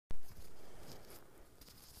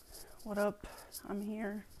What up? I'm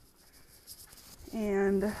here.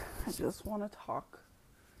 And I just want to talk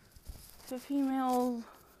to females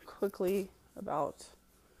quickly about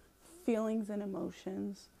feelings and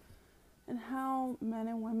emotions and how men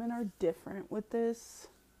and women are different with this,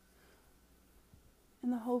 in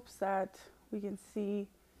the hopes that we can see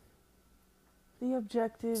the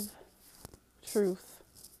objective truth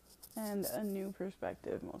and a new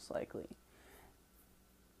perspective, most likely.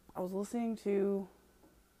 I was listening to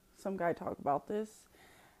some guy talk about this,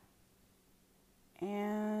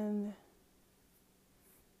 and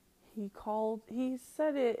he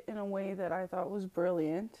said it in a way that I thought was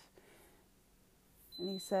brilliant.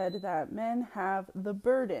 And he said that men have the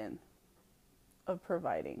burden of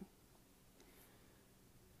providing.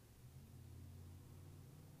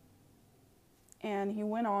 And he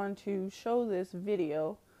went on to show this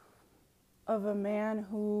video of a man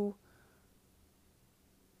who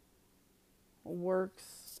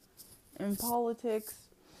works in politics,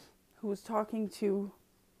 who was talking to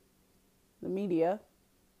the media.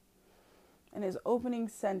 And his opening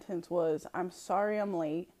sentence was, "I'm sorry I'm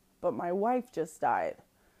late, but my wife just died."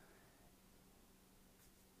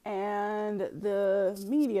 And the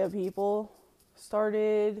media people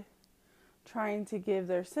started trying to give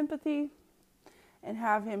their sympathy and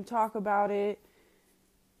have him talk about it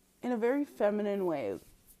in a very feminine way.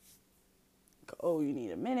 Oh, you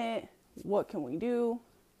need a minute. What can we do?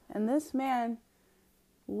 And this man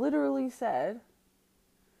literally said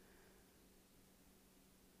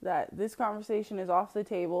that this conversation is off the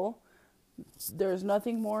table. There's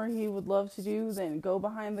nothing more he would love to do than go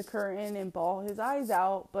behind the curtain and bawl his eyes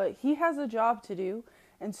out, but he has a job to do,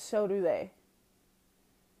 and so do they.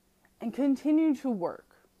 And continue to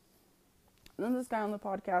work. And then this guy on the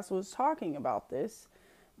podcast was talking about this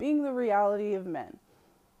being the reality of men.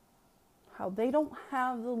 How they don't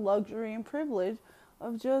have the luxury and privilege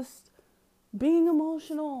of just being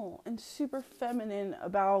emotional and super feminine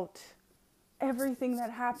about everything that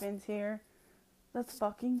happens here. That's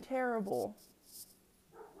fucking terrible.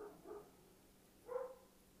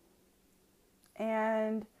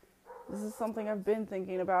 And this is something I've been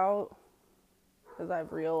thinking about, because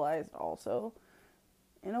I've realized also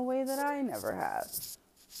in a way that I never have.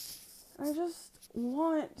 And I just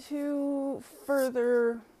want to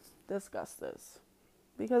further discuss this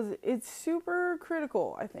because it's super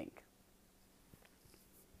critical, I think.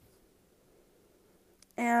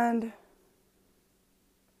 And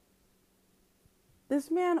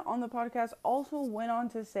this man on the podcast also went on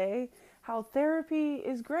to say how therapy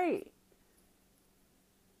is great.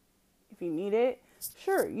 If you need it,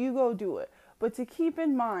 sure, you go do it. But to keep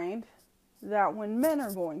in mind that when men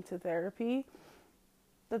are going to therapy,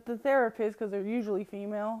 that the therapist, because they're usually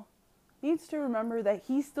female, needs to remember that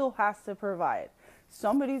he still has to provide.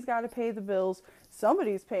 Somebody's got to pay the bills.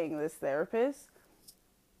 Somebody's paying this therapist.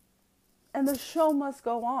 And the show must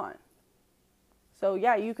go on. So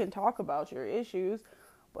yeah, you can talk about your issues,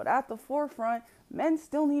 but at the forefront, men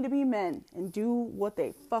still need to be men and do what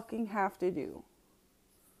they fucking have to do.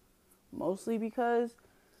 Mostly because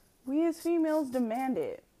we as females demand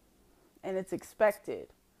it, and it's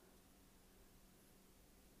expected.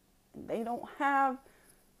 And they don't have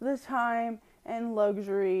the time and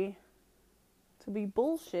luxury to be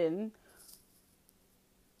bullshitting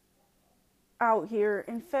out here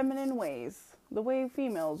in feminine ways, the way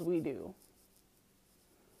females we do.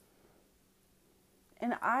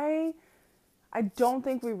 And I don't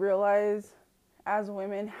think we realize as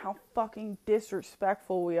women how fucking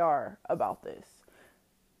disrespectful we are about this.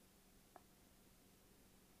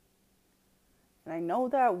 And I know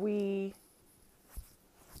that we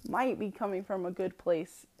might be coming from a good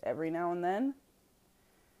place every now and then.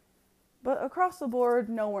 But across the board,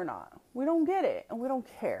 no, we're not. We don't get it, and we don't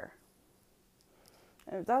care.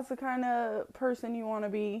 And if that's the kind of person you want to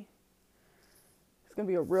be, it's going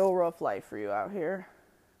to be a real rough life for you out here.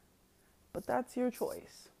 But that's your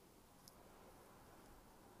choice.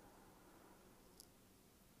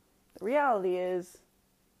 The reality is,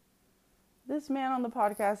 this man on the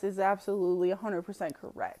podcast is absolutely 100%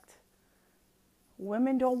 correct.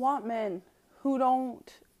 Women don't want men who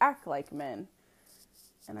don't act like men.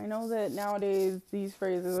 And I know that nowadays these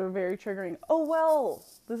phrases are very triggering. Oh, well,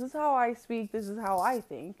 this is how I speak. This is how I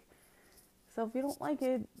think. So if you don't like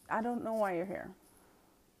it, I don't know why you're here.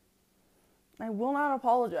 I will not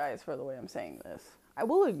apologize for the way I'm saying this. I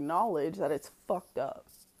will acknowledge that it's fucked up.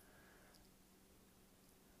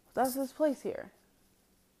 But that's his place here.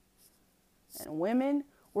 And women,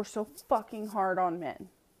 we're so fucking hard on men.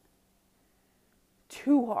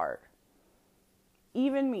 Too hard.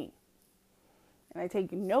 Even me. And I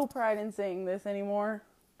take no pride in saying this anymore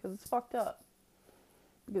because it's fucked up.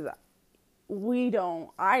 Because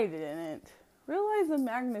I didn't realize the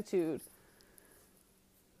magnitude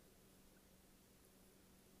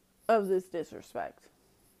of this disrespect.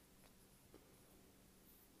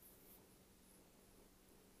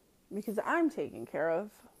 Because I'm taken care of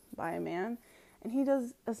by a man, and he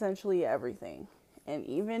does essentially everything. And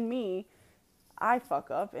even me, I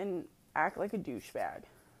fuck up and act like a douchebag.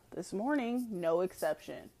 This morning, no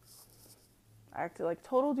exception. I acted like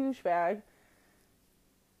total douchebag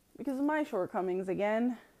because of my shortcomings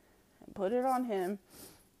again, and put it on him.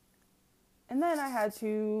 And then I had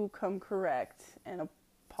to come correct and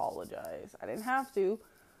apologize. I didn't have to.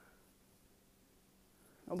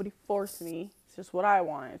 Nobody forced me. It's just what I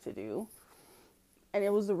wanted to do. And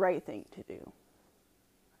it was the right thing to do.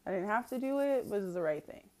 I didn't have to do it, but it was the right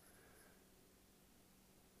thing.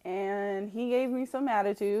 And he gave me some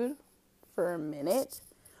attitude for a minute,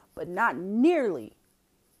 but not nearly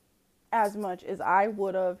as much as I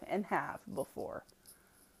would have and have before.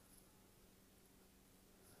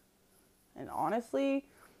 And honestly,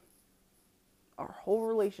 our whole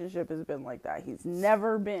relationship has been like that. He's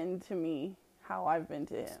never been to me how I've been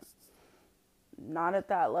to him. Not at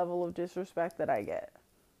that level of disrespect that I get.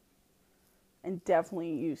 And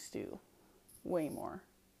definitely used to. Way more.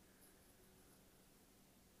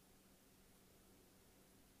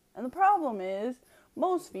 And the problem is,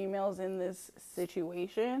 most females in this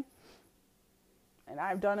situation, and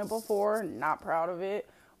I've done it before, not proud of it,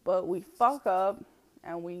 but we fuck up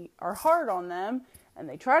and we are hard on them and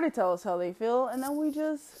they try to tell us how they feel, and then we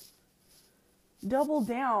just double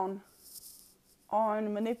down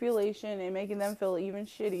on manipulation and making them feel even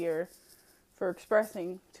shittier for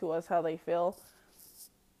expressing to us how they feel.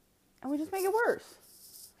 And we just make it worse.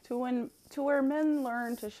 To where men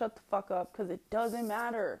learn to shut the fuck up because it doesn't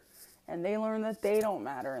matter. And they learn that they don't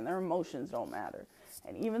matter and their emotions don't matter.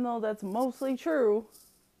 And even though that's mostly true,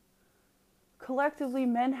 collectively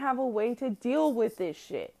men have a way to deal with this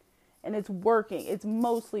shit. And it's working. It's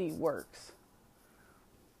mostly works.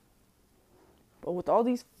 But with all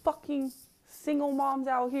these fucking single moms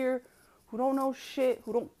out here who don't know shit,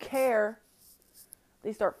 who don't care,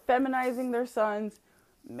 they start feminizing their sons,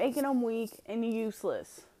 making them weak and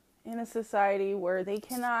useless in a society where they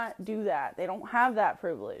cannot do that. They don't have that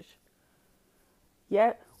privilege.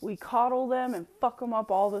 Yet, we coddle them and fuck them up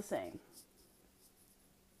all the same.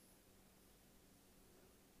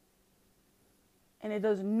 And it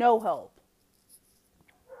does no help.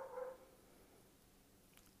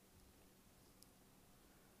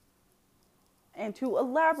 And to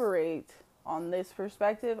elaborate on this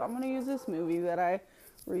perspective, I'm going to use this movie that I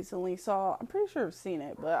recently saw. I'm pretty sure I've seen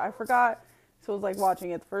it, but I forgot. So it was like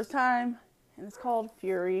watching it the first time. And it's called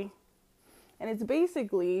Fury. And it's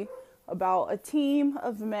basically about a team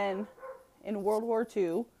of men in World War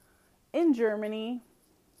II in Germany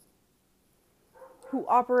who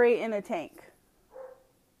operate in a tank.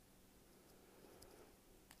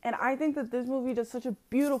 And I think that this movie does such a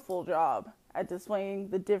beautiful job at displaying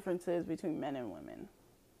the differences between men and women.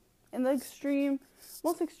 In the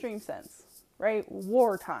most extreme sense, right?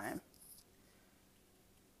 Wartime.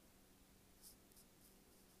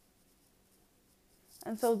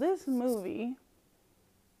 And so this movie,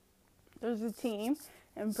 there's a team,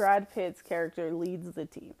 and Brad Pitt's character leads the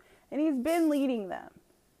team. And he's been leading them.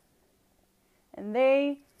 And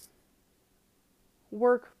they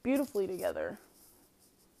work beautifully together.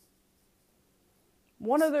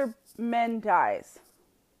 One of their men dies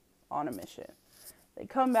on a mission. They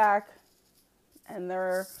come back, and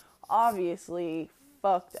they're obviously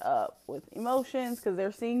fucked up with emotions because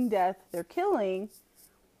they're seeing death. They're killing.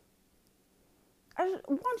 I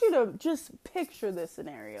want you to just picture this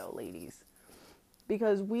scenario, ladies.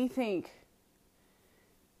 Because we think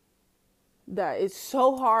that it's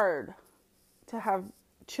so hard to have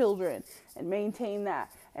children and maintain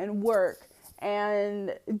that and work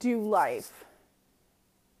and do life.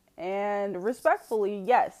 And respectfully,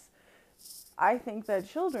 yes, I think that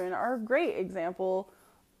children are a great example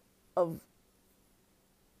of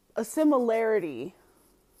a similarity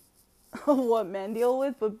of what men deal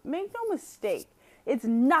with, but make no mistake, it's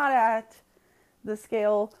not at the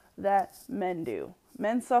scale that men do.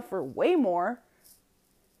 Men suffer way more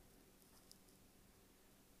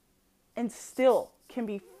and still can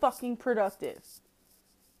be fucking productive.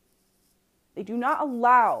 They do not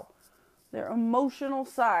allow their emotional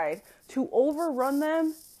side to overrun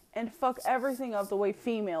them and fuck everything up the way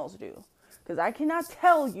females do. Because I cannot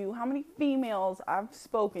tell you how many females I've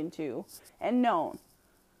spoken to and known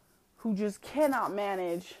who just cannot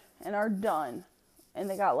manage and are done. And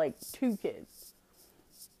they got like 2 kids.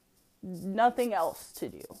 Nothing else to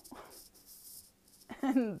do.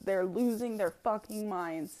 And they're losing their fucking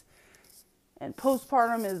minds And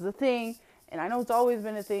postpartum is the thing. And I know it's always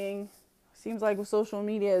been a thing. Seems like with social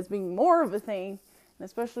media it's being more of a thing. And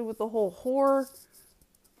especially with the whole whore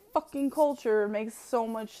fucking culture, it makes so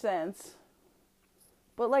much sense.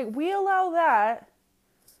 But like, we allow that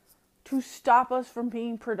to stop us from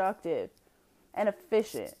being productive and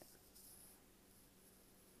efficient.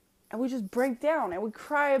 And we just break down and we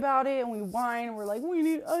cry about it and we whine and we're like,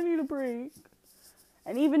 I need a break.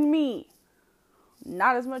 And even me,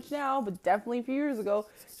 not as much now, but definitely a few years ago,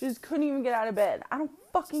 just couldn't even get out of bed. I don't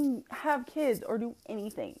fucking have kids or do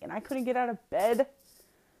anything. And I couldn't get out of bed.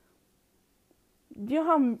 Do you know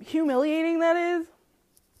how humiliating that is?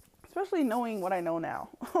 Especially knowing what I know now.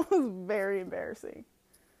 It was very embarrassing.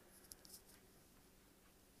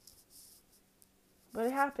 But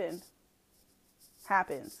it happened.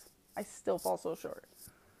 Happens. I still fall so short.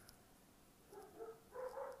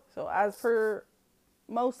 So as for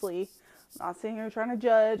mostly, I'm not sitting here trying to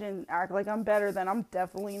judge and act like I'm better than I'm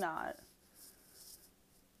definitely not.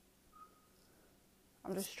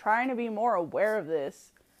 I'm just trying to be more aware of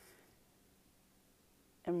this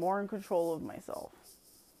and more in control of myself.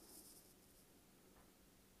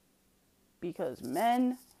 Because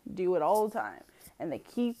men do it all the time and they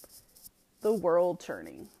keep the world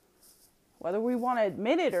turning. Whether we want to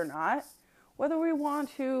admit it or not, whether we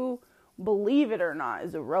want to believe it or not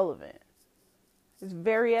is irrelevant. It's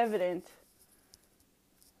very evident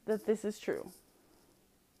that this is true.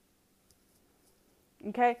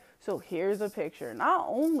 Okay, so here's a picture. Not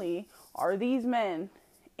only are these men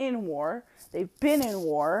in war, they've been in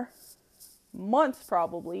war, months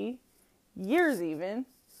probably, years even.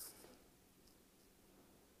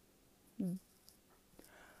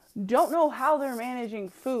 Don't know how they're managing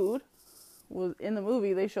food. In the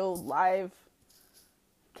movie, they show live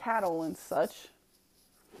cattle and such.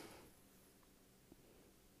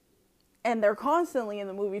 And they're constantly in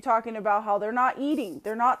the movie talking about how they're not eating,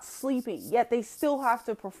 they're not sleeping, yet they still have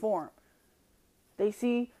to perform. They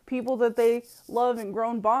see people that they love and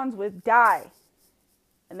grown bonds with die.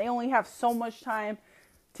 And they only have so much time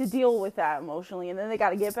to deal with that emotionally, and then they got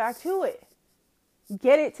to get back to it.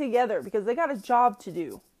 Get it together, because they got a job to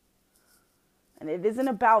do. And it isn't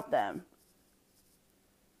about them.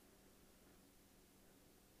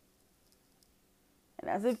 And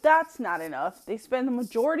as if that's not enough, they spend the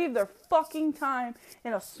majority of their fucking time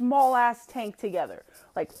in a small ass tank together.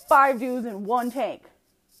 Like 5 dudes in one tank.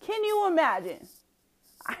 Can you imagine?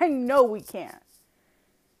 I know we can't.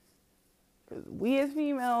 Because we as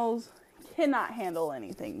females cannot handle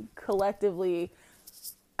anything collectively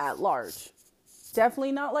at large.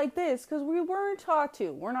 Definitely not like this, because we weren't taught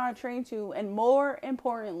to. We're not trained to. And more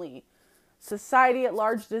importantly, society at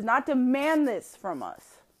large does not demand this from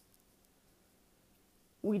us.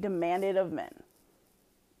 We demand it of men.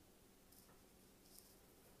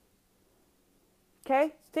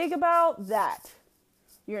 Okay? Think about that.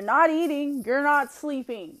 You're not eating. You're not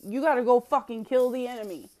sleeping. You gotta go fucking kill the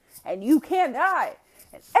enemy. And you can't die.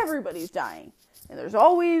 And everybody's dying. And there's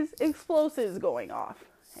always explosives going off.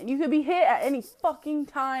 And you could be hit at any fucking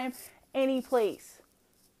time, any place.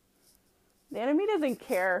 The enemy doesn't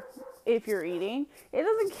care if you're eating. It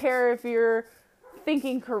doesn't care if you're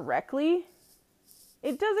thinking correctly.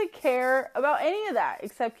 It doesn't care about any of that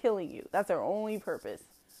except killing you. That's their only purpose.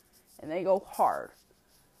 And they go hard.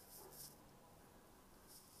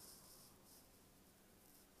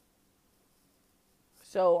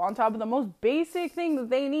 So on top of the most basic thing that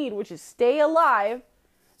they need, which is stay alive,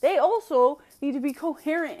 they also need to be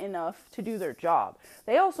coherent enough to do their job.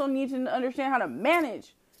 They also need to understand how to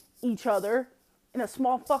manage each other in a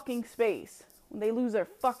small fucking space when they lose their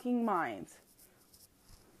fucking minds.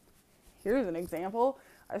 Here's an example.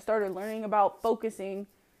 I started learning about focusing,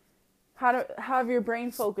 how to have your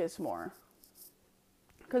brain focus more.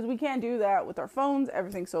 Because we can't do that with our phones.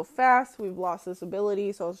 Everything's so fast. We've lost this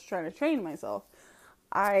ability. So I was trying to train myself.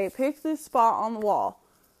 I picked this spot on the wall.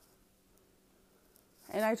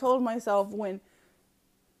 And I told myself, when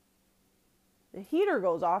the heater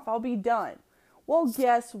goes off, I'll be done. Well,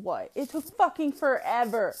 guess what? It took fucking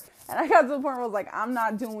forever. And I got to the point where I was like, I'm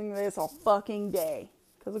not doing this all fucking day.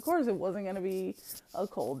 Because, of course, it wasn't going to be a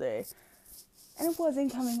cold day. And it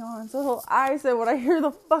wasn't coming on. So I said, when I hear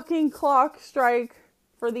the fucking clock strike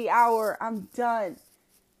for the hour, I'm done.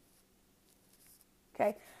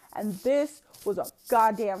 Okay? And this was a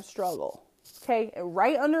goddamn struggle. Okay? And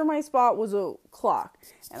right under my spot was a clock.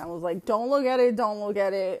 And I was like, don't look at it, don't look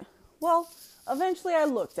at it. Well, eventually I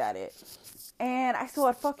looked at it. And I still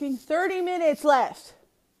had fucking 30 minutes left.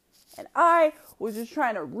 And I was just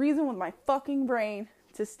trying to reason with my fucking brain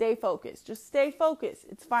to stay focused. Just stay focused.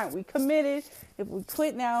 It's fine. We committed. If we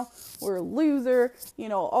quit now, we're a loser. You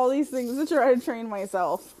know, all these things to try to train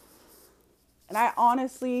myself. And I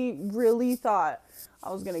honestly really thought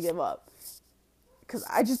I was going to give up. Because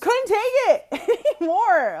I just couldn't take it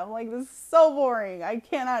anymore. I'm like, this is so boring. I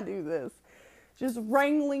cannot do this. Just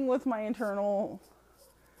wrangling with my internal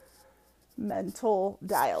mental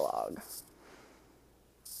dialogue.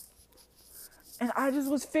 And I just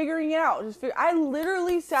was figuring it out. I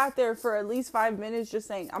literally sat there for at least 5 minutes just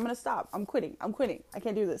saying, I'm going to stop. I'm quitting. I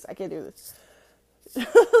can't do this.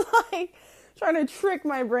 Like, trying to trick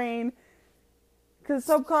my brain. Because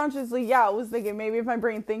subconsciously, I was thinking maybe if my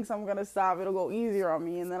brain thinks I'm going to stop, it'll go easier on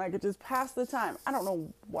me and then I could just pass the time. I don't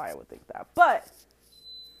know why I would think that. But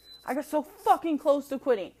I got so fucking close to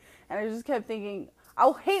quitting. And I just kept thinking,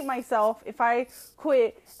 I'll hate myself if I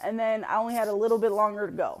quit and then I only had a little bit longer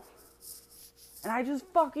to go. And I just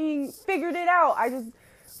fucking figured it out. I just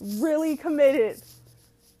really committed.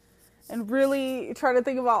 And really tried to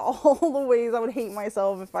think about all the ways I would hate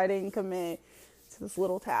myself if I didn't commit to this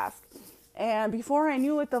little task. And before I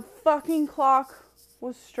knew it, the fucking clock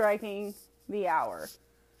was striking the hour.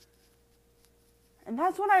 And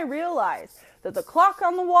that's when I realized that the clock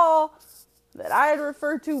on the wall that I had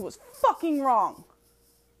referred to was fucking wrong.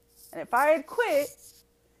 And if I had quit,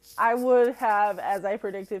 I would have, as I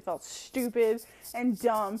predicted, felt stupid and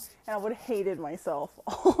dumb, and I would have hated myself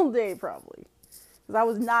all day probably. Because I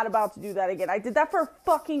was not about to do that again. I did that for a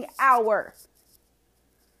fucking hour.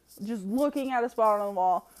 Just looking at a spot on the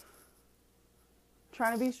wall,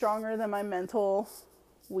 trying to be stronger than my mental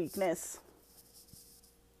weakness.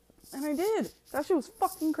 And I did. That shit was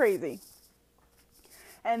fucking crazy.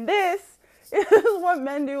 And this is what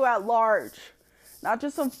men do at large. Not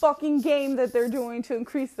just some fucking game that they're doing to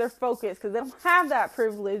increase their focus, because they don't have that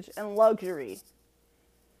privilege and luxury.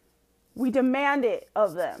 We demand it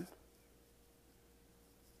of them.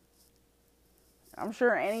 I'm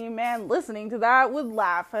sure any man listening to that would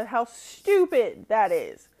laugh at how stupid that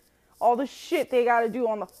is. All the shit they gotta do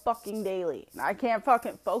on the fucking daily. And I can't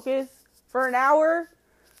fucking focus for an hour?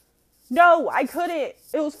 No, I couldn't.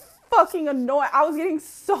 It was fucking annoying. I was getting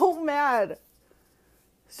so mad.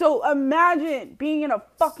 So imagine being in a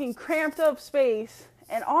fucking cramped up space,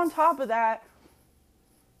 and on top of that,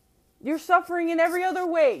 you're suffering in every other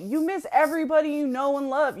way. You miss everybody you know and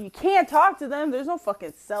love. You can't talk to them. There's no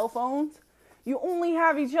fucking cell phones. You only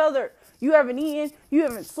have each other. You haven't eaten. You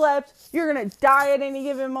haven't slept. You're going to die at any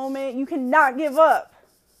given moment. You cannot give up.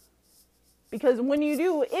 Because when you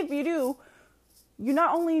do, if you do, you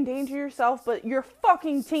not only endanger yourself, but your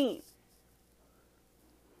fucking team.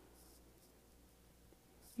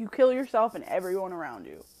 You kill yourself and everyone around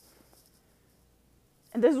you.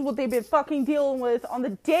 And this is what they've been fucking dealing with on the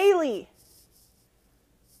daily.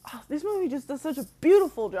 Oh, this movie just does such a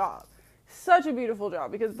beautiful job. Such a beautiful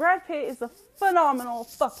job. Because Brad Pitt is a phenomenal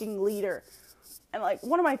fucking leader. And like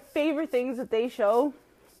one of my favorite things that they show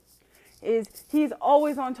is he's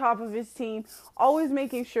always on top of his team. Always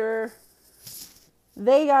making sure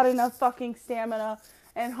they got enough fucking stamina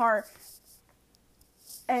and heart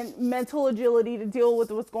and mental agility to deal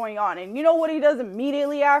with what's going on. And you know what he does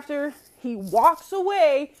immediately after? He walks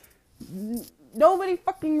away. Nobody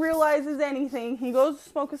fucking realizes anything. He goes to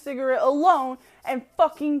smoke a cigarette alone and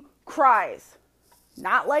fucking cries.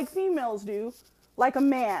 Not like females do. Like a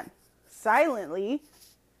man. Silently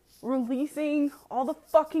releasing all the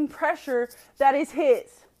fucking pressure that is his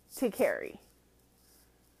to carry.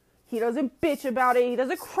 He doesn't bitch about it. He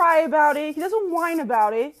doesn't cry about it. He doesn't whine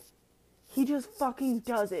about it. He just fucking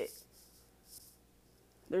does it.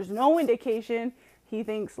 There's no indication he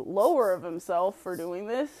thinks lower of himself for doing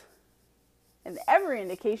this. And every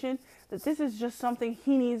indication that this is just something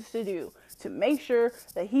he needs to do to make sure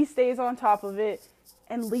that he stays on top of it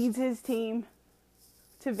and leads his team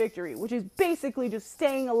to victory, which is basically just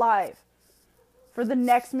staying alive for the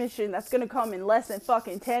next mission that's going to come in less than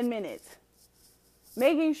fucking 10 minutes.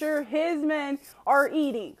 Making sure his men are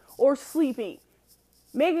eating or sleeping.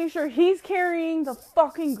 Making sure he's carrying the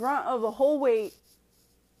fucking grunt of the whole weight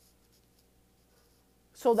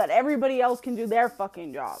so that everybody else can do their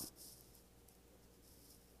fucking job.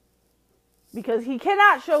 Because he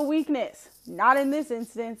cannot show weakness. Not in this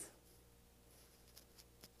instance.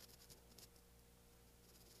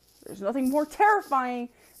 There's nothing more terrifying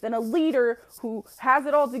than a leader who has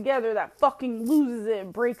it all together that fucking loses it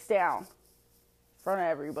and breaks down in front of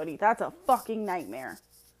everybody. That's a fucking nightmare.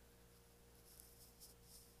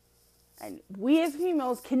 And we as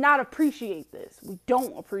females cannot appreciate this. We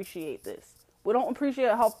don't appreciate this. We don't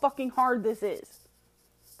appreciate how fucking hard this is.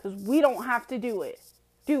 Because we don't have to do it.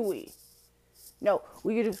 Do we? No,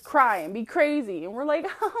 we could just cry and be crazy. And we're like,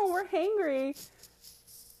 oh, we're hangry.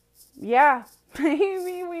 Yeah,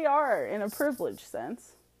 maybe we are in a privileged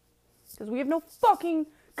sense. Because we have no fucking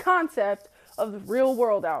concept of the real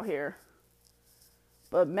world out here.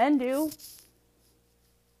 But men do.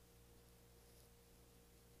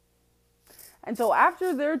 And so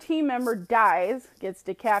after their team member dies, gets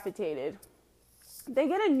decapitated, they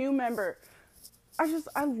get a new member.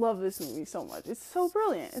 I love this movie so much. It's so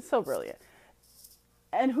brilliant. It's so brilliant.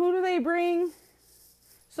 And who do they bring?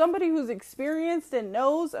 Somebody who's experienced and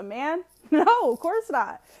knows a man? No, of course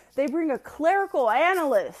not. They bring a clerical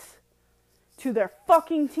analyst to their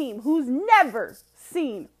fucking team who's never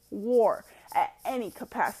seen war at any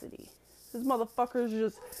capacity. This motherfucker's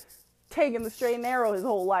just taking the straight and narrow his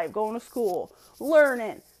whole life, going to school,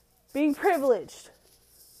 learning, being privileged,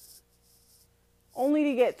 only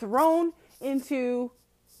to get thrown into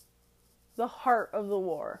the heart of the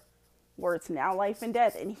war, where it's now life and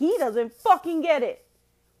death, and he doesn't fucking get it.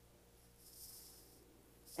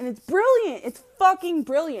 And it's brilliant. It's fucking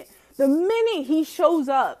brilliant. The minute he shows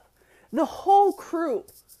up, the whole crew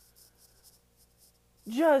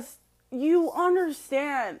just, you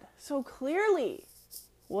understand so clearly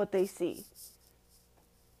what they see.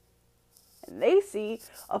 And they see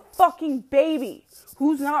a fucking baby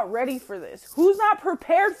who's not ready for this, who's not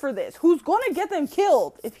prepared for this, who's going to get them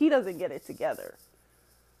killed if he doesn't get it together.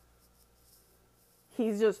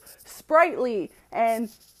 He's just sprightly and,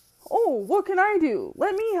 oh, what can I do?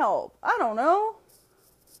 Let me help. I don't know.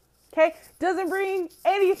 Okay? Doesn't bring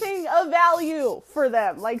anything of value for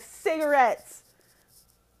them, like cigarettes.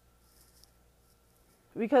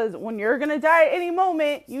 Because when you're going to die at any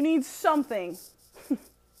moment, you need something.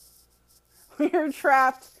 When you're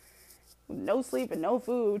trapped with no sleep and no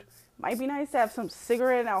food, might be nice to have some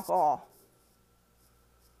cigarette and alcohol.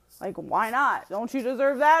 Like, why not? Don't you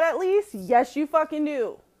deserve that at least? Yes, you fucking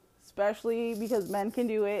do. Especially because men can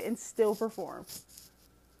do it and still perform.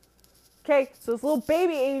 Okay, so this little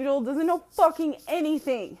baby angel doesn't know fucking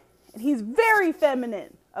anything. And he's very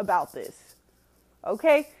feminine about this.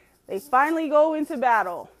 Okay? They finally go into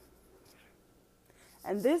battle.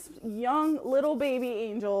 And this young little baby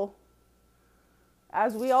angel,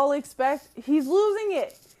 as we all expect, he's losing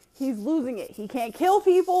it. He's losing it. He can't kill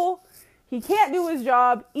people. He can't do his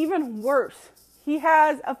job. Even worse, he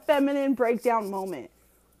has a feminine breakdown moment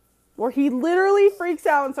where he literally freaks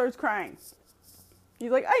out and starts crying.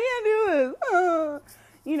 He's like, I can't do this.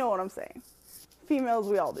 You know what I'm saying. Females,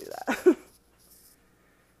 we all do that.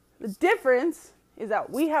 The difference is that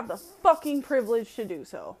we have the fucking privilege to do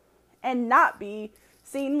so and not be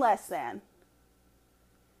seen less than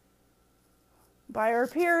by our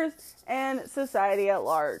peers and society at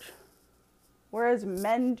large. Whereas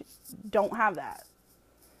men don't have that.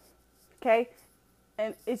 Okay?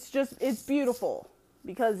 And it's beautiful.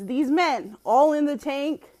 Because these men, all in the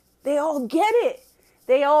tank, they all get it.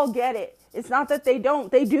 They all get it. It's not that they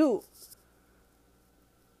don't. They do.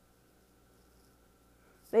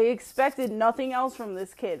 They expected nothing else from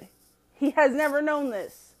this kid. He has never known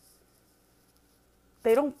this.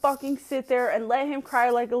 They don't fucking sit there and let him cry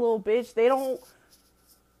like a little bitch. They don't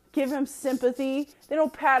give him sympathy. They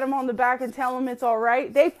don't pat him on the back and tell him it's all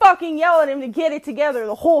right. They fucking yell at him to get it together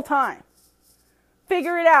the whole time.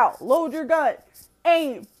 Figure it out. Load your gun.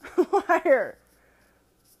 Aim. Fire.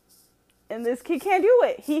 And this kid can't do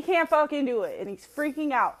it. He can't fucking do it. And he's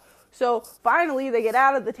freaking out. So finally they get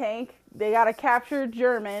out of the tank. They got a captured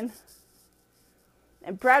German.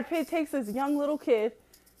 And Brad Pitt takes this young little kid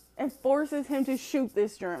and forces him to shoot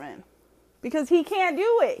this German. Because he can't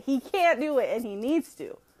do it. He can't do it. And he needs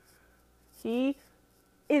to. He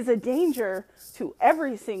is a danger to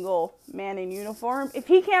every single man in uniform if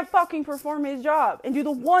he can't fucking perform his job and do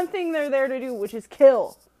the one thing they're there to do, which is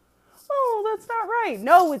kill. Oh, that's not right.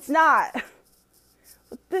 No, it's not.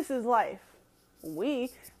 But this is life.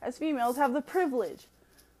 We, as females, have the privilege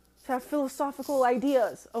to have philosophical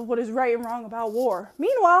ideas of what is right and wrong about war.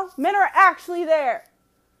 Meanwhile, men are actually there,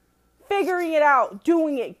 figuring it out,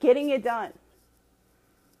 doing it, getting it done.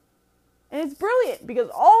 And it's brilliant because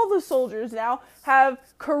all the soldiers now have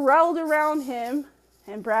corralled around him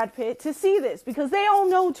and Brad Pitt to see this because they all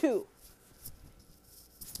know too.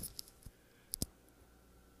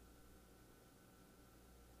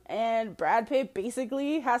 And Brad Pitt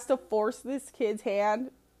basically has to force this kid's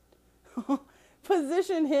hand,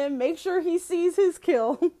 position him, make sure he sees his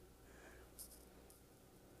kill,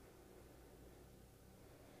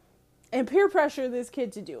 and peer pressure this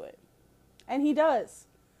kid to do it. And he does.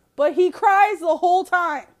 But he cries the whole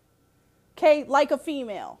time. Okay, like a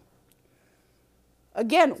female.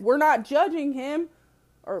 Again, we're not judging him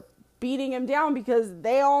or beating him down because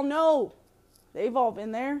they all know They've all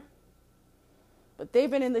been there. But they've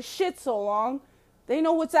been in the shit so long, they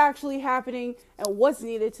know what's actually happening and what's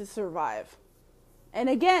needed to survive. And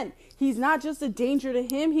again, he's not just a danger to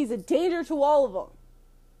him, he's a danger to all of them.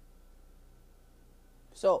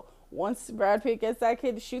 So, once Brad Pitt gets that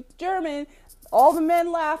kid to shoot the German, all the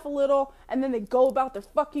men laugh a little, and then they go about their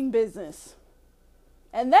fucking business.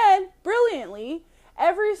 And then, brilliantly,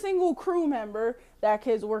 every single crew member that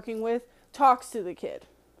kid's working with talks to the kid.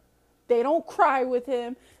 They don't cry with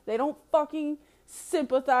him. They don't fucking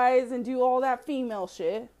sympathize and do all that female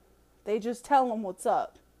shit. They just tell him what's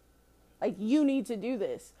up. Like, you need to do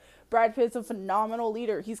this. Brad Pitt's a phenomenal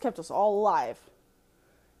leader. He's kept us all alive.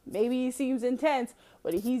 Maybe he seems intense,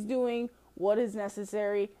 but he's doing what is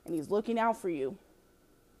necessary, and he's looking out for you.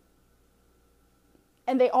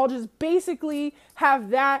 And they all just basically have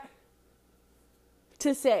that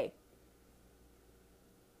to say.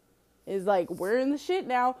 It's like, we're in the shit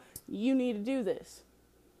now. You need to do this.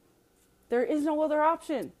 There is no other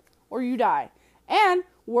option, or you die. And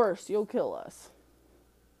worse, you'll kill us.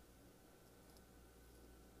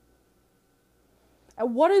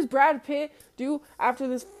 And what does Brad Pitt do after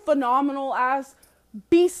this phenomenal ass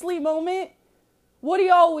beastly moment? What he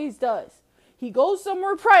always does. He goes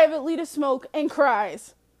somewhere privately to smoke and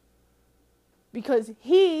cries. Because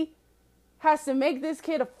he has to make this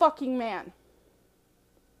kid a fucking man.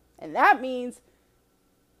 And that means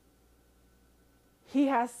he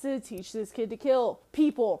has to teach this kid to kill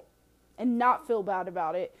people and not feel bad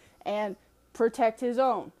about it and protect his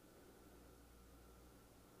own.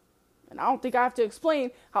 And I don't think I have to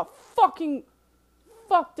explain how fucking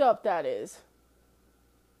fucked up that is.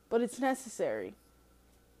 But it's necessary.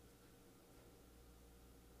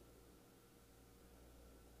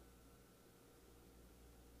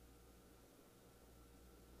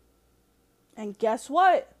 And guess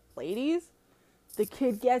what, ladies? The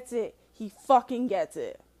kid gets it. He fucking gets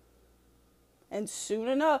it. And soon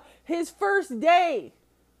enough, his first day,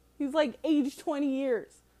 he's like age 20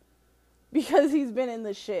 years. Because he's been in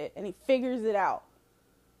the shit and he figures it out.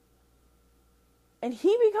 And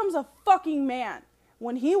he becomes a fucking man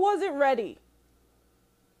when he wasn't ready.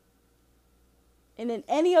 And in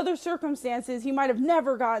any other circumstances, he might have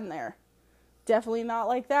never gotten there. Definitely not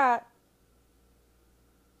like that.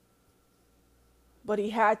 But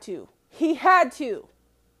he had to. He had to.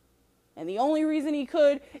 And the only reason he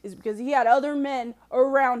could is because he had other men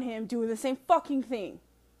around him doing the same fucking thing.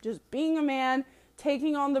 Just being a man,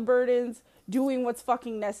 taking on the burdens, doing what's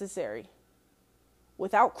fucking necessary.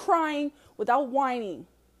 Without crying, without whining.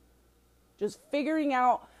 Just figuring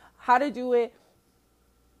out how to do it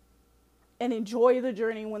and enjoy the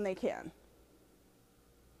journey when they can.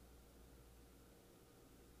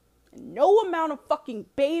 And no amount of fucking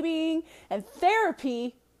babying and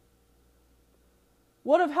therapy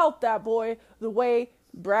would have helped that boy the way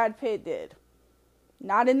Brad Pitt did.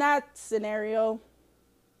 Not in that scenario.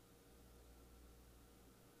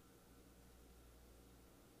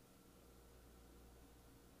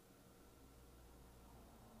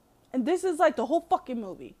 And this is like the whole fucking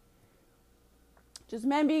movie. Just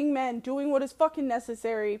men being men, doing what is fucking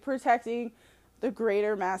necessary, protecting the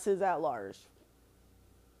greater masses at large.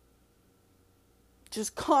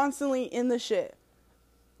 Just constantly in the shit.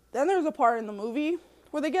 Then there's a part in the movie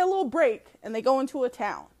where they get a little break and they go into a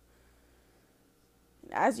town.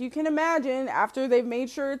 As you can imagine, after they've made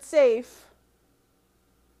sure it's safe,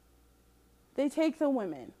 they take the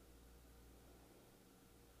women.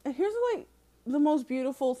 And here's like the most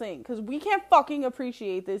beautiful thing, because we can't fucking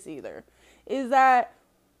appreciate this either, is that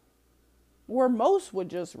where most would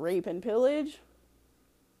just rape and pillage,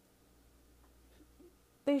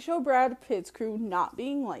 they show Brad Pitt's crew not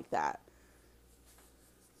being like that.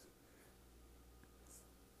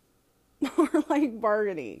 Or like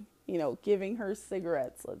bargaining, you know, giving her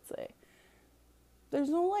cigarettes, let's say. There's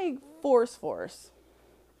no like force.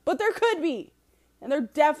 But there could be. And there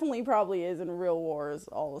definitely probably is in real wars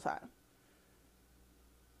all the time.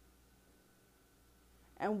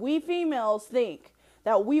 And we females think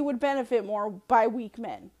that we would benefit more by weak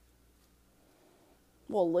men.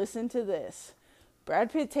 Well, listen to this.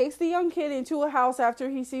 Brad Pitt takes the young kid into a house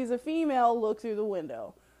after he sees a female look through the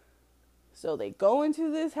window. So they go into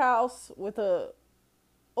this house with a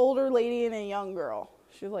older lady and a young girl.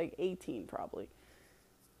 She's like 18 probably.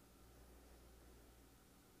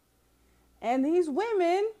 And these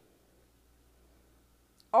women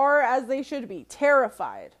are, as they should be,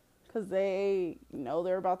 terrified. Because they know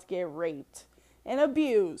they're about to get raped and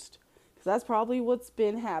abused. Because that's probably what's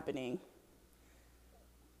been happening.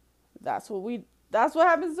 That's what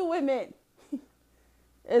happens to women.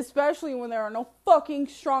 Especially when there are no fucking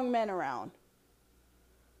strong men around.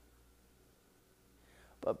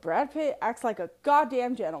 But Brad Pitt acts like a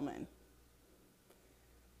goddamn gentleman.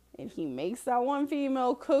 And he makes that one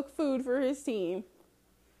female cook food for his team.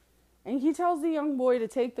 And he tells the young boy to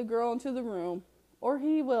take the girl into the room, or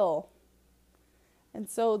he will. And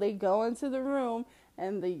so they go into the room,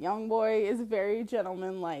 and the young boy is very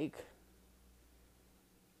gentlemanlike.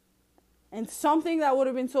 And something that would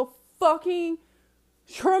have been so fucking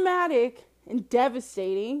traumatic and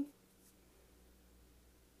devastating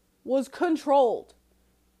was controlled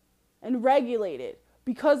and regulated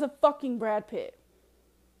because of fucking Brad Pitt.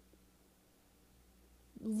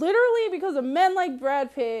 Literally because of men like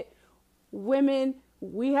Brad Pitt, women,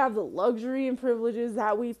 we have the luxury and privileges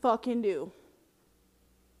that we fucking do.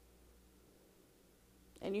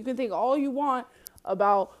 And you can think all you want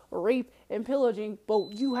about rape and pillaging,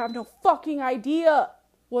 but you have no fucking idea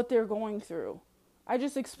what they're going through. I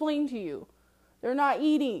just explained to you. They're not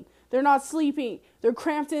eating. They're not sleeping. They're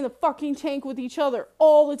cramped in the fucking tank with each other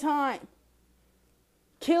all the time.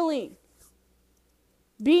 Killing.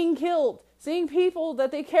 Being killed. Seeing people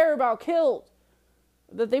that they care about killed.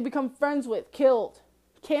 That they become friends with killed.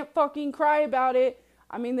 Can't fucking cry about it.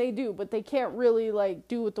 I mean, they do, but they can't really,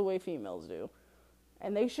 do it the way females do.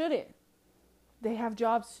 And they shouldn't. They have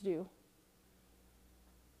jobs to do.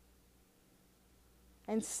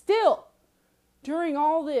 And still, during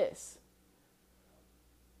all this,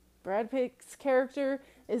 Brad Pitt's character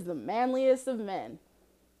is the manliest of men.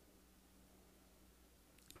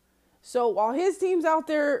 So while his team's out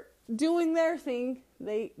there doing their thing,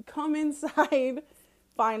 they come inside,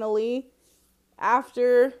 finally,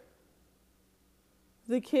 after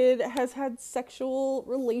the kid has had sexual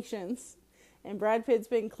relations. And Brad Pitt's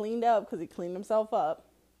been cleaned up because he cleaned himself up.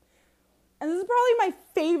 And this is probably my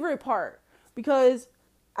favorite part. Because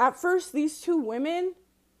at first, these two women,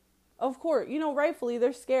 of course, rightfully,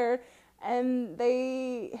 they're scared. And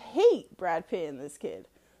they hate Brad Pitt and this kid.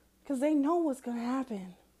 Because they know what's going to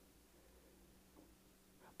happen.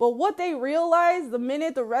 But what they realize the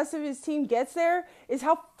minute the rest of his team gets there is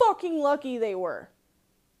how fucking lucky they were.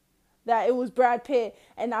 That it was Brad Pitt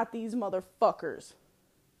and not these motherfuckers.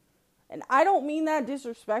 And I don't mean that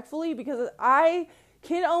disrespectfully because I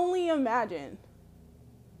can only imagine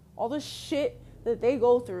all the shit that they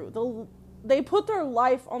go through. They put their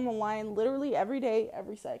life on the line literally every day,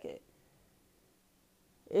 every second.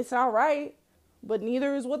 It's not right, but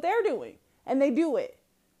neither is what they're doing. And they do it.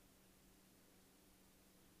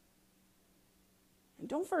 And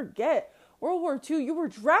don't forget, World War II, you were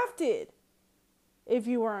drafted if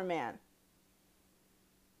you were a man.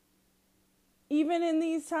 Even in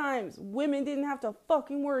these times, women didn't have to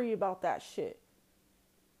fucking worry about that shit.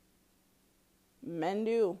 Men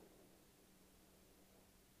do.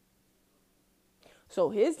 So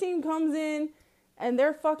his team comes in and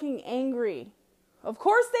they're fucking angry. Of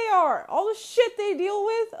course they are. All the shit they deal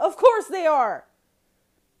with, of course they are.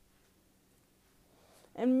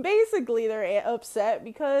 And basically they're upset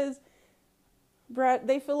because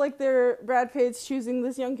they feel like Brad Pitt's choosing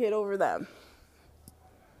this young kid over them.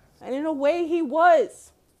 And in a way, he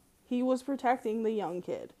was. He was protecting the young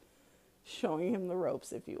kid. Showing him the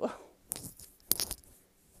ropes, if you will.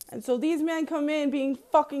 And so these men come in being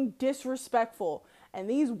fucking disrespectful. And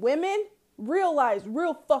these women realize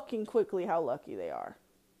real fucking quickly how lucky they are.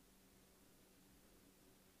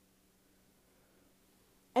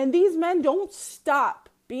 And these men don't stop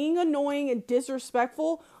being annoying and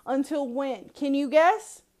disrespectful until when? Can you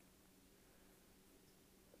guess?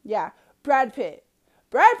 Yeah, Brad Pitt.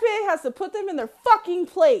 Brad Pitt has to put them in their fucking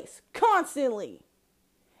place constantly.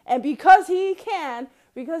 And because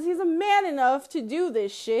because he's a man enough to do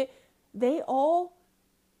this shit, they all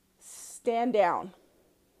stand down.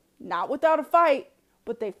 Not without a fight,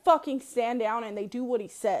 but they fucking stand down and they do what he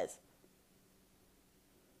says.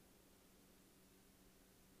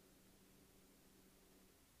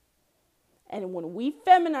 And when we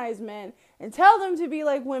feminize men and tell them to be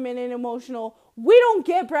like women and emotional, we don't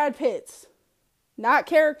get Brad Pitts. Not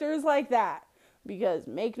characters like that. Because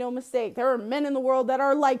make no mistake, there are men in the world that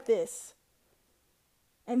are like this.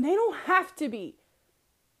 And they don't have to be.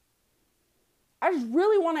 I just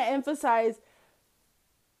really want to emphasize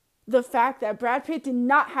the fact that Brad Pitt did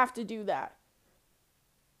not have to do that.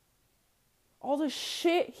 All the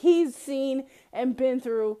shit he's seen and been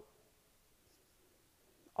through.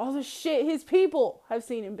 All the shit his people have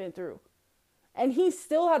seen and been through. And he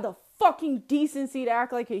still had the fucking decency to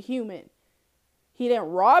act like a human. He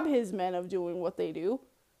didn't rob his men of doing what they do.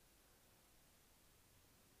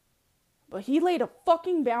 But he laid a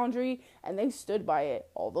fucking boundary and they stood by it,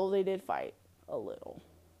 although they did fight a little.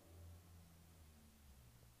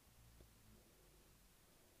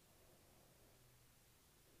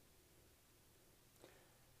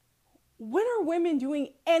 When are women doing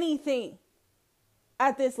anything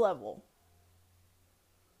at this level?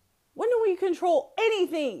 When do we control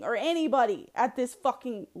anything or anybody at this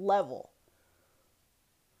fucking level?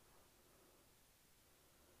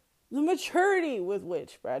 The maturity with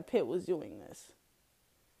which Brad Pitt was doing this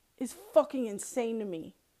is fucking insane to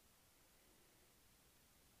me.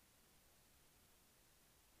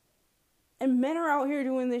 And men are out here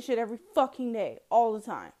doing this shit every fucking day, all the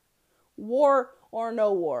time. War or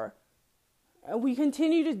no war. And we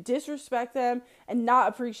continue to disrespect them and not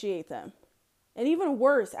appreciate them. And even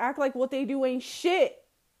worse, act like what they do ain't shit.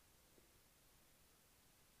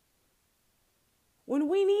 When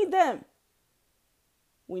we need them.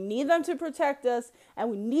 We need them to protect us,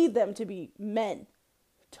 and we need them to be men.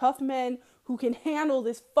 Tough men who can handle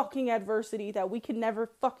this fucking adversity that we can never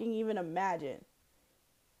fucking even imagine.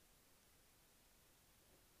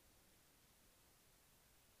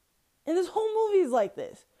 And this whole movie is like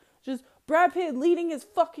this. Just Brad Pitt leading his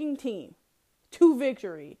fucking team to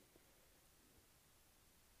victory.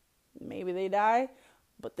 Maybe they die,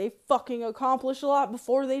 but they fucking accomplished a lot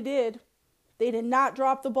before they did. They did not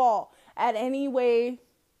drop the ball in any way,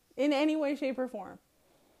 shape, or form.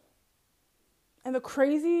 And the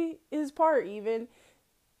craziest part even,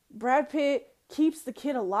 Brad Pitt keeps the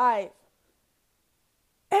kid alive.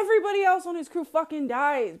 Everybody else on his crew fucking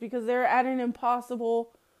dies because they're at an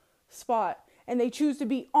impossible spot. And they choose to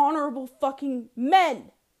be honorable fucking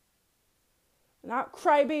men. Not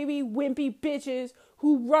crybaby, wimpy bitches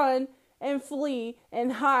who run and flee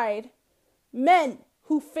and hide. Men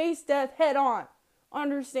who face death head on,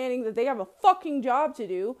 understanding that they have a fucking job to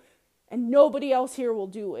do and nobody else here will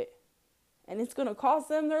do it. And it's going to cost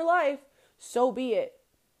them their life, so be it.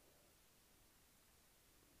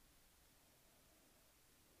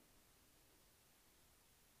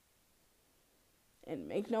 And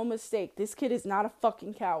make no mistake, this kid is not a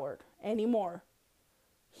fucking coward anymore.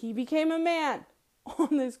 He became a man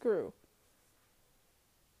on this crew.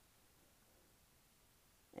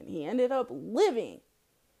 And he ended up living.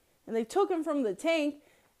 And they took him from the tank.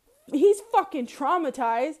 He's fucking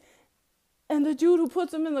traumatized. And the dude who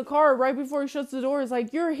puts him in the car right before he shuts the door is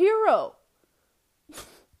like, you're a hero.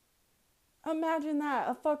 Imagine that,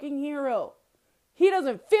 a fucking hero. He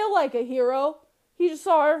doesn't feel like a hero. He just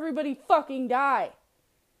saw everybody fucking die.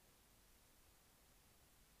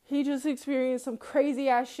 He just experienced some crazy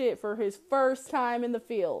ass shit for his first time in the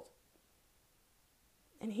field.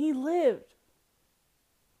 And he lived.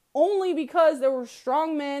 Only because there were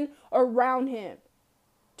strong men around him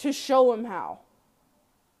to show him how.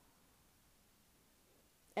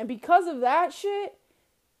 And because of that shit,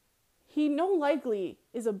 he no likely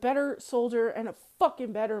is a better soldier and a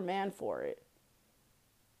fucking better man for it.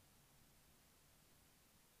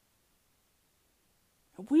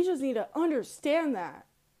 We just need to understand that.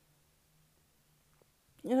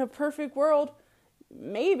 In a perfect world,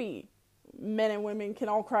 maybe men and women can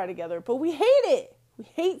all cry together, but we hate it. We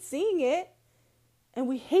hate seeing it, and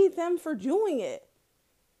we hate them for doing it.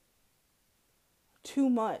 Too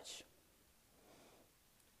much.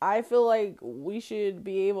 I feel like we should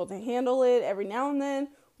be able to handle it every now and then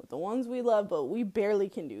with the ones we love, but we barely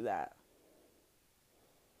can do that.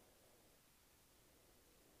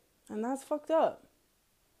 And that's fucked up.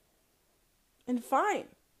 And fine.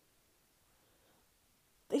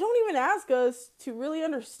 They don't even ask us to really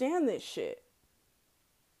understand this shit.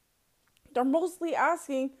 They're mostly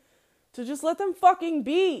asking to just let them fucking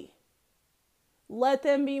be. Let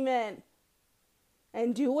them be men.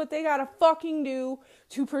 And do what they gotta fucking do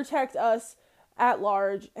to protect us at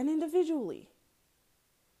large and individually.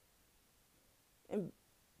 And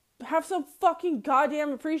have some fucking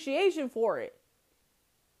goddamn appreciation for it.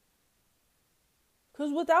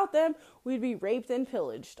 Because without them, we'd be raped and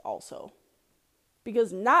pillaged also.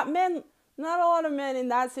 Because not a lot of men in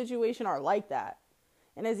that situation are like that.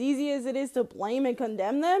 And as easy as it is to blame and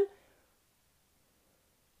condemn them,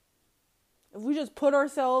 if we just put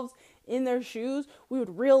ourselves in their shoes, we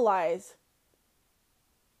would realize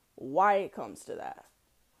why it comes to that.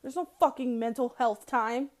 There's no fucking mental health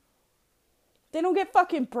time. They don't get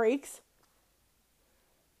fucking breaks.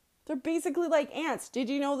 They're basically like ants. Did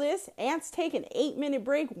you know this? Ants take an 8-minute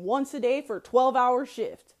break once a day for a 12-hour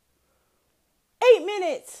shift. 8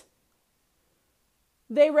 minutes!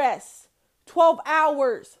 They rest. 12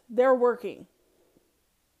 hours they're working.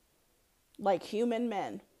 Like human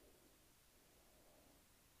men.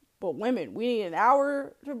 But women, we need an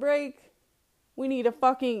hour to break. We need a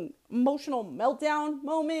fucking emotional meltdown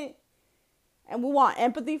moment. And we want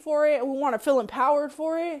empathy for it. And we want to feel empowered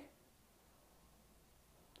for it.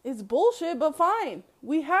 It's bullshit, but fine.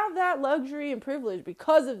 We have that luxury and privilege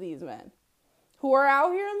because of these men. who are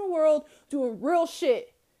out here in the world doing real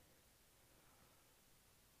shit.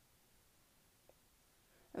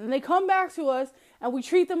 And they come back to us and we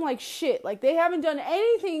treat them like shit. Like they haven't done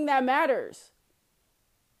anything that matters.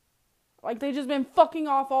 Like they just been fucking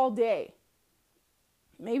off all day.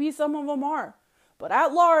 Maybe some of them are. But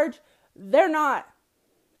at large, they're not.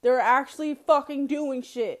 They're actually fucking doing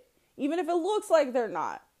shit. Even if it looks like they're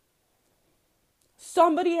not.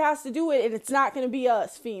 Somebody has to do it, and it's not going to be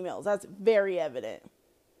us females. That's very evident.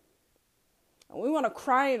 And we want to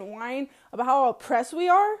cry and whine about how oppressed we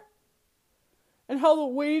are? And how the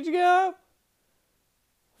wage gap?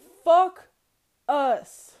 Fuck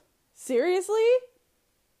us. Seriously?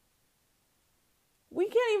 We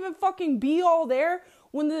can't even fucking be all there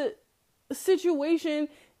when the situation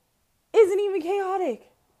isn't even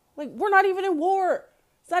chaotic. Like, we're not even in war.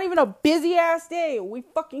 It's not even a busy ass day. We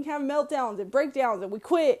fucking have meltdowns and breakdowns and we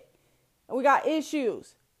quit. And we got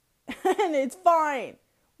issues. And it's fine.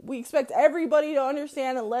 We expect everybody to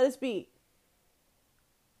understand and let us be.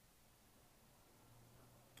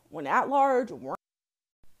 When at large,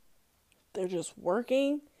 they're just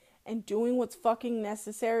working and doing what's fucking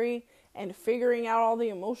necessary and figuring out all the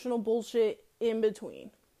emotional bullshit in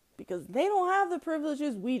between. Because they don't have the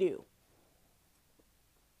privileges we do.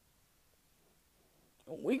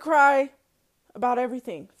 We cry about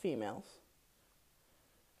everything, females.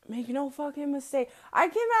 Make no fucking mistake. I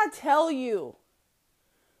cannot tell you.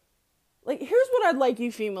 Like, here's what I'd like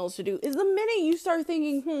you females to do. Is the minute you start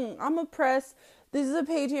thinking, I'm oppressed, this is a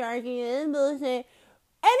patriarchy, and bullshit.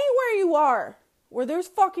 Anywhere you are, where there's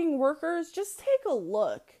fucking workers, just take a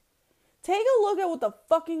look. Take a look at what the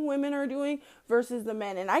fucking women are doing versus the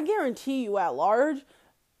men. And I guarantee you at large,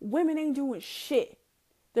 women ain't doing shit.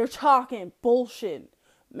 They're talking bullshit.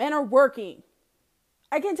 Men are working.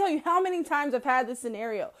 I can't tell you how many times I've had this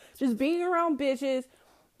scenario. Just being around bitches.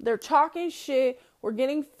 They're talking shit. We're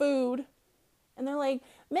getting food. And they're like,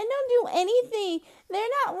 men don't do anything. They're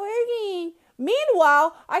not working.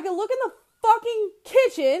 Meanwhile, I can look in the fucking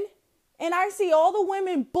kitchen and I see all the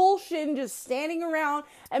women bullshitting, just standing around.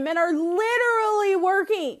 And men are literally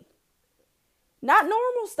working. Not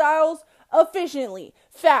normal styles. Efficiently.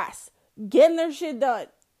 Fast. Getting their shit done.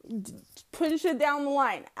 Putting shit down the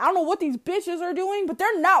line. I don't know what these bitches are doing, but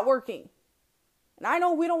they're not working. And I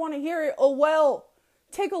know we don't want to hear it. Oh well.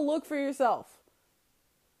 Take a look for yourself.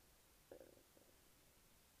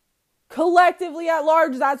 Collectively at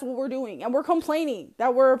large, that's what we're doing. And we're complaining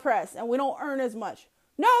that we're oppressed and we don't earn as much.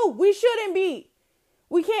 No, we shouldn't be.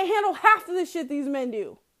 We can't handle half of the shit these men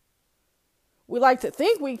do. We like to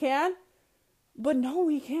think we can, but no,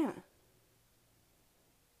 we can't.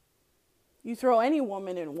 You throw any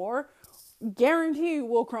woman in war, guarantee you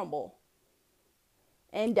will crumble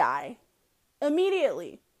and die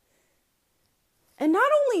immediately. And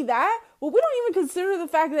not only that, but we don't even consider the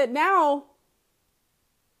fact that now,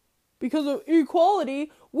 because of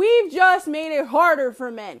equality, we've just made it harder for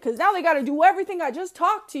men. Because now they got to do everything I just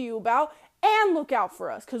talked to you about and look out for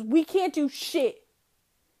us. Because we can't do shit.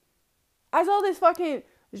 I saw this fucking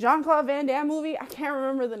Jean-Claude Van Damme movie. I can't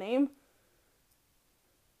remember the name.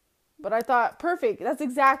 But I thought, perfect, that's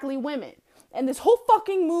exactly women. And this whole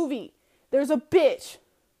fucking movie, there's a bitch.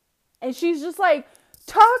 And she's just like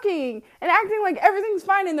talking and acting like everything's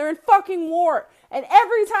fine and they're in fucking war. And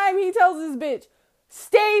every time he tells this bitch,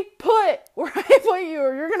 stay put where I put you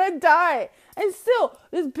or you're gonna die. And still,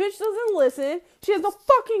 this bitch doesn't listen. She has no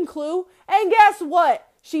fucking clue. And guess what?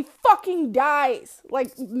 She fucking dies.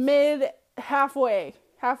 Like halfway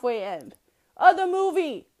end of the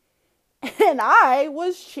movie. And I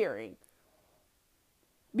was cheering.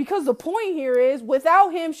 Because the point here is, without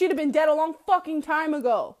him, she'd have been dead a long fucking time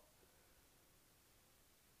ago.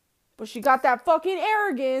 But she got that fucking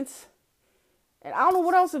arrogance. And I don't know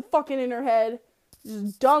what else is fucking in her head.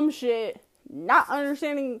 Just dumb shit. Not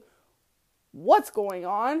understanding what's going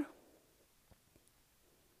on.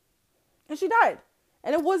 And she died.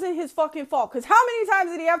 And it wasn't his fucking fault. Because how many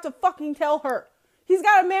times did he have to fucking tell her? He's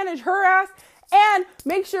got to manage her ass. And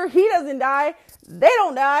make sure he doesn't die, they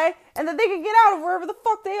don't die, and that they can get out of wherever the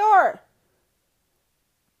fuck they are.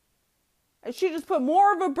 And she just put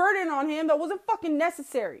more of a burden on him that wasn't fucking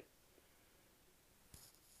necessary.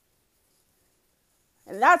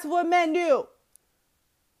 And that's what men do.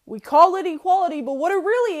 We call it equality, but what it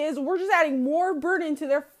really is, we're just adding more burden to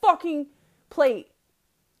their fucking plate.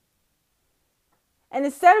 And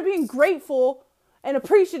instead of being grateful and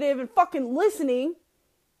appreciative and fucking listening,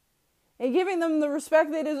 and giving them the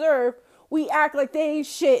respect they deserve, we act like they ain't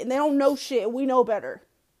shit and they don't know shit and we know better.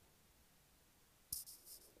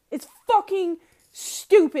 It's fucking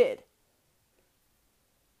stupid.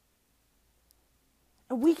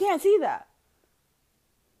 And we can't see that.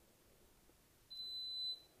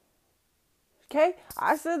 okay,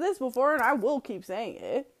 I said this before and I will keep saying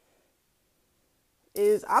it,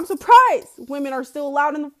 is I'm surprised women are still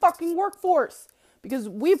allowed in the fucking workforce. Because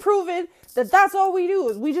we've proven that that's all we do,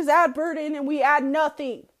 is we just add burden and we add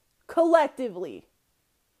nothing collectively.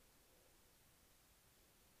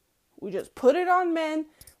 We just put it on men,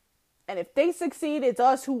 and if they succeed, it's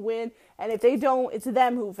us who win, and if they don't, it's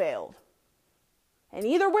them who failed. And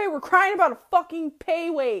either way, we're crying about a fucking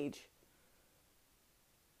pay wage.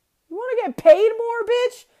 You want to get paid more,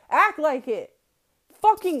 bitch? Act like it.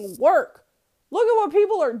 Fucking work. Look at what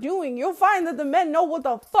people are doing. You'll find that the men know what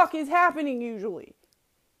the fuck is happening usually.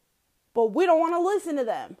 But we don't want to listen to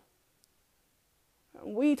them.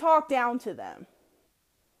 We talk down to them.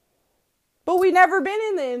 But we never been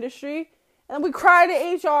in the industry. And we cry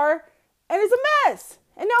to HR. And it's a mess.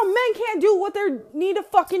 And now men can't do what they need to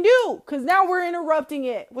fucking do. Because now we're interrupting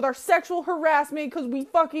it with our sexual harassment. Because we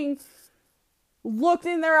fucking looked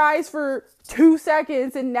in their eyes for 2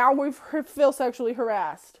 seconds. And now we feel sexually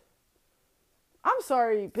harassed. I'm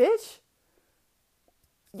sorry, bitch.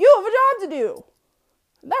 You have a job to do.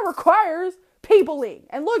 That requires peopling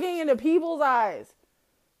and looking into people's eyes.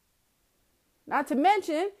 Not to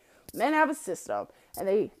mention, men have a system. And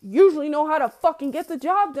they usually know how to fucking get the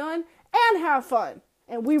job done and have fun.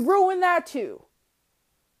 And we ruin that too.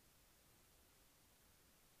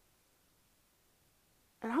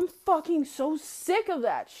 And I'm fucking so sick of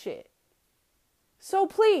that shit. So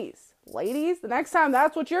please, ladies, the next time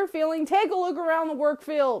that's what you're feeling, take a look around the work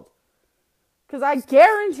field. Because I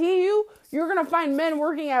guarantee you, you're going to find men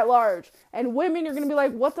working at large. And women, you're going to be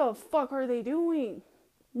like, what the fuck are they doing?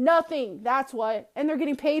 Nothing, that's what. And they're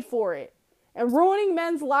getting paid for it. And ruining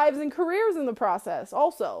men's lives and careers in the process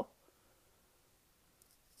also.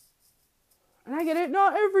 And I get it,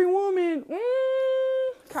 not every woman.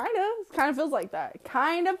 Kind of feels like that. It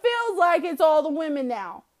kind of feels like it's all the women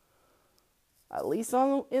now. At least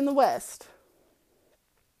in the West.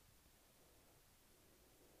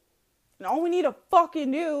 And all we need to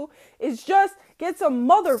fucking do is just get some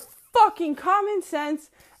motherfucking common sense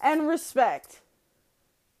and respect.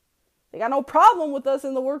 They got no problem with us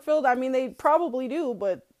in the work field. I mean, they probably do,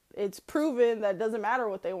 but it's proven that it doesn't matter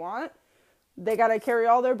what they want. They got to carry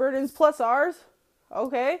all their burdens plus ours.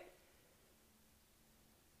 Okay.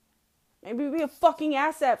 Maybe be a fucking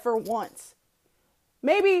asset for once.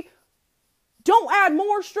 Maybe don't add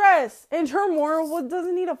more stress and turmoil what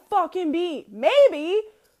doesn't need to fucking be. Maybe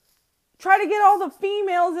try to get all the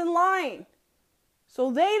females in line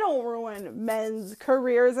so they don't ruin men's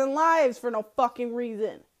careers and lives for no fucking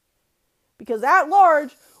reason. Because at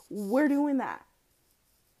large, we're doing that.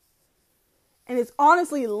 And it's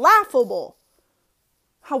honestly laughable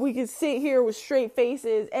how we can sit here with straight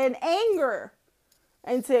faces and anger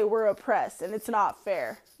and say we're oppressed and it's not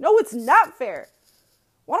fair. No, it's not fair.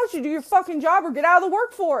 Why don't you do your fucking job or get out of the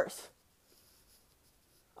workforce?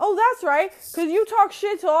 Oh, that's right. Because you talk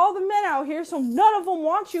shit to all the men out here, so none of them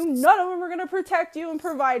want you. None of them are going to protect you and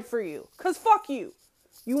provide for you. Because fuck you.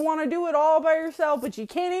 You want to do it all by yourself, but you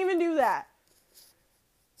can't even do that.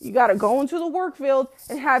 You got to go into the work field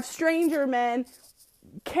and have stranger men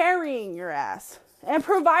carrying your ass and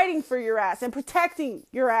providing for your ass and protecting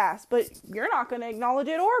your ass. But you're not going to acknowledge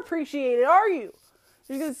it or appreciate it, are you?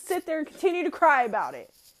 You're going to sit there and continue to cry about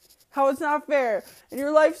it. How it's not fair. And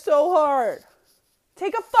your life's so hard.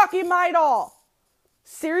 Take a fucking Midol.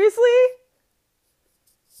 Seriously?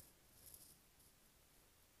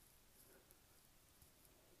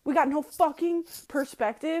 We got no fucking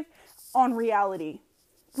perspective on reality.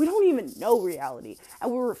 We don't even know reality.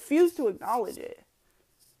 And we refuse to acknowledge it.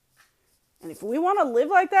 And if we want to live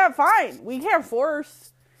like that, fine. We can't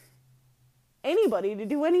force anybody to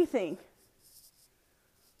do anything.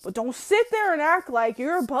 But don't sit there and act like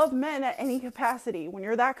you're above men at any capacity when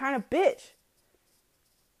you're that kind of bitch.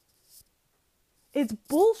 It's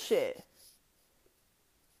bullshit.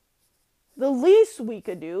 The least we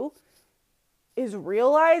could do is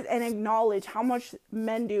realize and acknowledge how much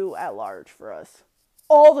men do at large for us.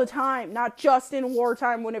 All the time. Not just in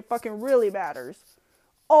wartime when it fucking really matters.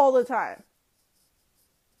 All the time.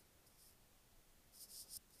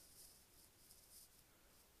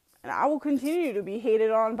 And I will continue to be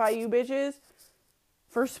hated on by you bitches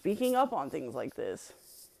for speaking up on things like this.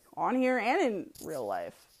 On here and in real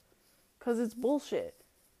life. Because it's bullshit.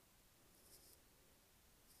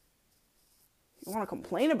 You want to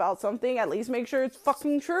complain about something, at least make sure it's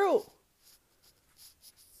fucking true.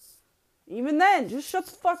 Even then, just shut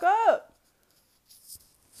the fuck up.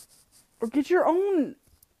 Or get your own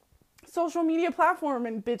social media platform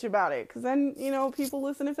and bitch about it. Because then, people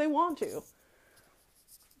listen if they want to.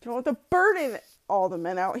 You don't have to burden all the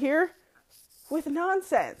men out here with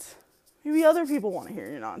nonsense. Maybe other people want to hear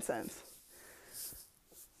your nonsense.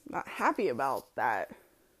 I'm not happy about that.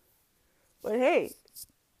 But hey,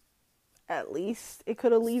 at least it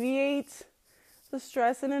could alleviate the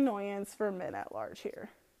stress and annoyance for men at large here.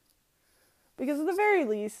 Because at the very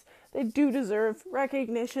least, they do deserve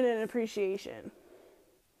recognition and appreciation.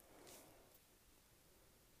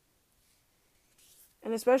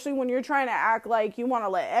 And especially when you're trying to act like you want to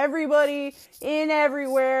let everybody in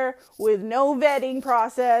everywhere with no vetting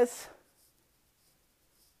process.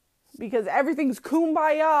 Because everything's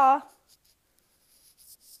kumbaya.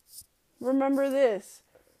 Remember this.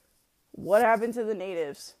 What happened to the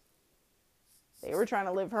natives? They were trying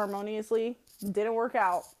to live harmoniously. Didn't work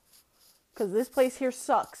out. Because this place here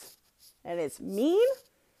sucks. And it's mean.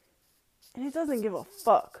 And it doesn't give a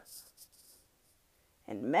fuck.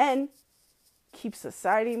 And men keep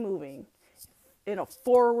society moving in a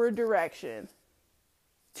forward direction.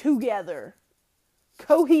 Together.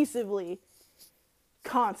 Cohesively.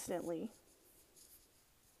 Constantly.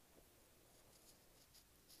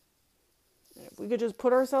 And if we could just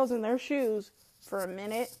put ourselves in their shoes for a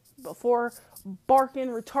minute before barking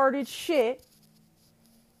retarded shit,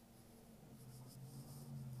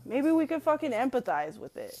 maybe we could fucking empathize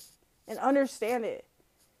with it and understand it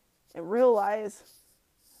and realize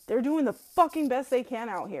they're doing the fucking best they can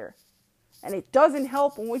out here. And it doesn't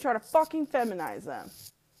help when we try to fucking feminize them.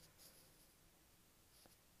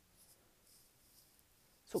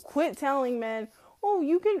 So quit telling men, oh,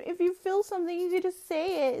 you can, if you feel something, you can just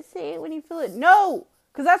say it. Say it when you feel it. No,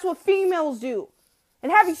 because that's what females do.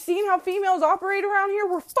 And have you seen how females operate around here?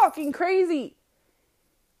 We're fucking crazy.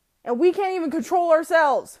 And we can't even control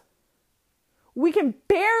ourselves. We can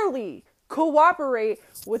barely cooperate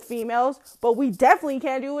with females, but we definitely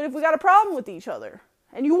can't do it if we got a problem with each other.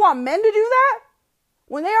 And you want men to do that?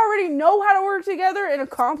 When they already know how to work together and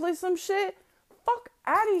accomplish some shit? Fuck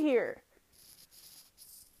out of here.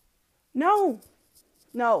 No.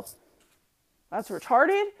 That's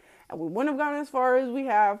retarded, and we wouldn't have gotten as far as we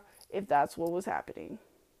have if that's what was happening.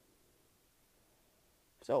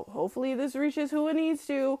 So hopefully this reaches who it needs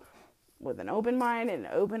to with an open mind and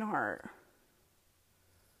an open heart.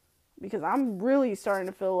 Because I'm really starting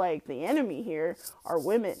to feel like the enemy here are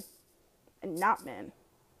women and not men.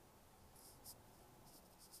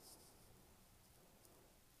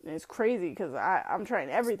 And it's crazy because I'm trying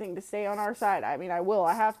everything to stay on our side. I mean,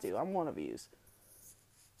 I have to. I'm one of yous.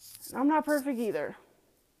 And I'm not perfect either.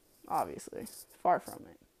 Obviously. Far from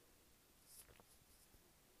it.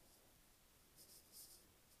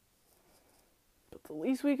 But the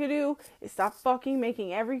least we could do is stop fucking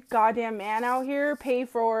making every goddamn man out here pay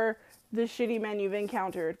for the shitty men you've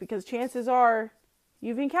encountered. Because chances are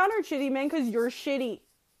you've encountered shitty men because you're shitty.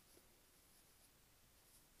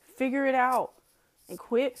 Figure it out. And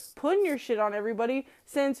quit putting your shit on everybody,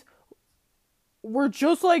 since we're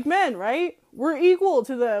just like men, right? We're equal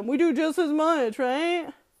to them. We do just as much, right?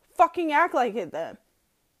 Fucking act like it then.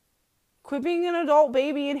 Quit being an adult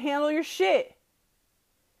baby and handle your shit.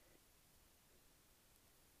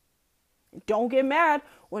 Don't get mad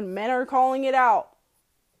when men are calling it out,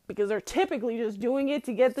 because they're typically just doing it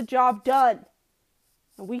to get the job done.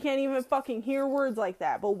 And we can't even fucking hear words like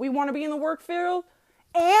that. But we want to be in the work field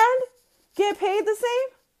and get paid the same?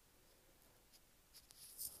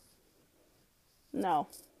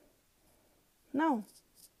 No.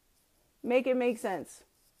 Make it make sense.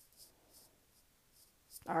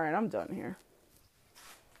 Alright, I'm done here.